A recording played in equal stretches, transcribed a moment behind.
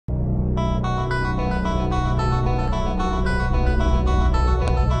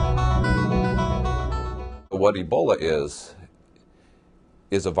what Ebola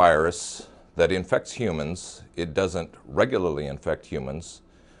is a virus that infects humans. It doesn't regularly infect humans,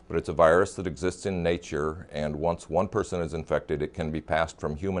 but it's a virus that exists in nature, and once one person is infected, it can be passed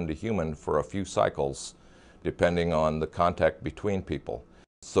from human to human for a few cycles, depending on the contact between people.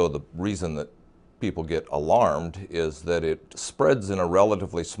 So the reason that people get alarmed is that it spreads in a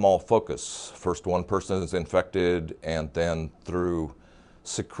relatively small focus. First one person is infected, and then through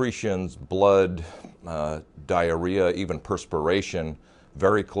secretions, blood, diarrhea, even perspiration,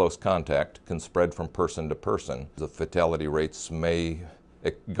 very close contact can spread from person to person. The fatality rates may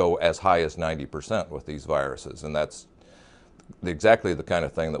go as high as 90% with these viruses, and that's exactly the kind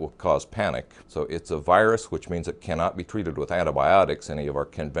of thing that will cause panic. So it's a virus, which means it cannot be treated with antibiotics, any of our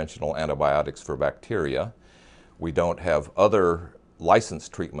conventional antibiotics for bacteria. We don't have other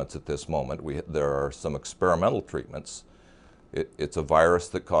licensed treatments at this moment. There are some experimental treatments. It's a virus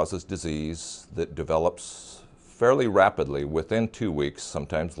that causes disease that develops fairly rapidly within 2 weeks,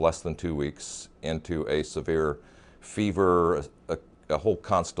 sometimes less than 2 weeks, into a severe fever, a whole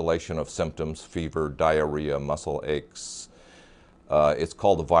constellation of symptoms: fever, diarrhea, muscle aches. It's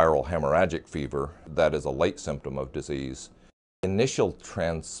called a viral hemorrhagic fever. That is a late symptom of disease. Initial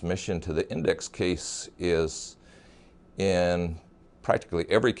transmission to the index case is, in practically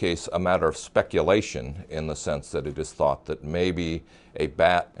every case, a matter of speculation, in the sense that it is thought that maybe a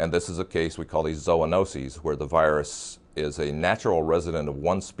bat, and this is a case we call these zoonoses, where the virus is a natural resident of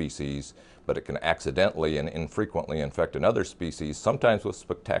one species, but it can accidentally and infrequently infect another species, sometimes with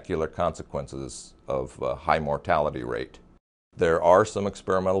spectacular consequences of high mortality rate. There are some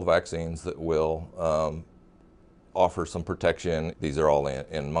experimental vaccines that will offer some protection. These are all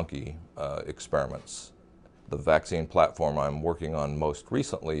in monkey experiments. The vaccine platform I'm working on most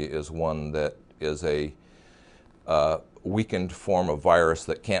recently is one that is a weakened form of virus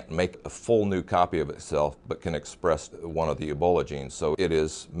that can't make a full new copy of itself, but can express one of the Ebola genes. So it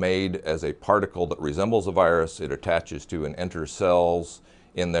is made as a particle that resembles a virus. It attaches to and enters cells.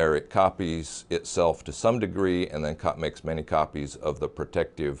 In there, it copies itself to some degree, and then makes many copies of the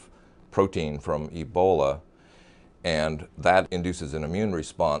protective protein from Ebola. And that induces an immune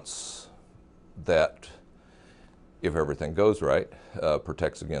response that, if everything goes right,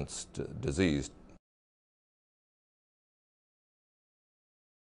 protects against disease.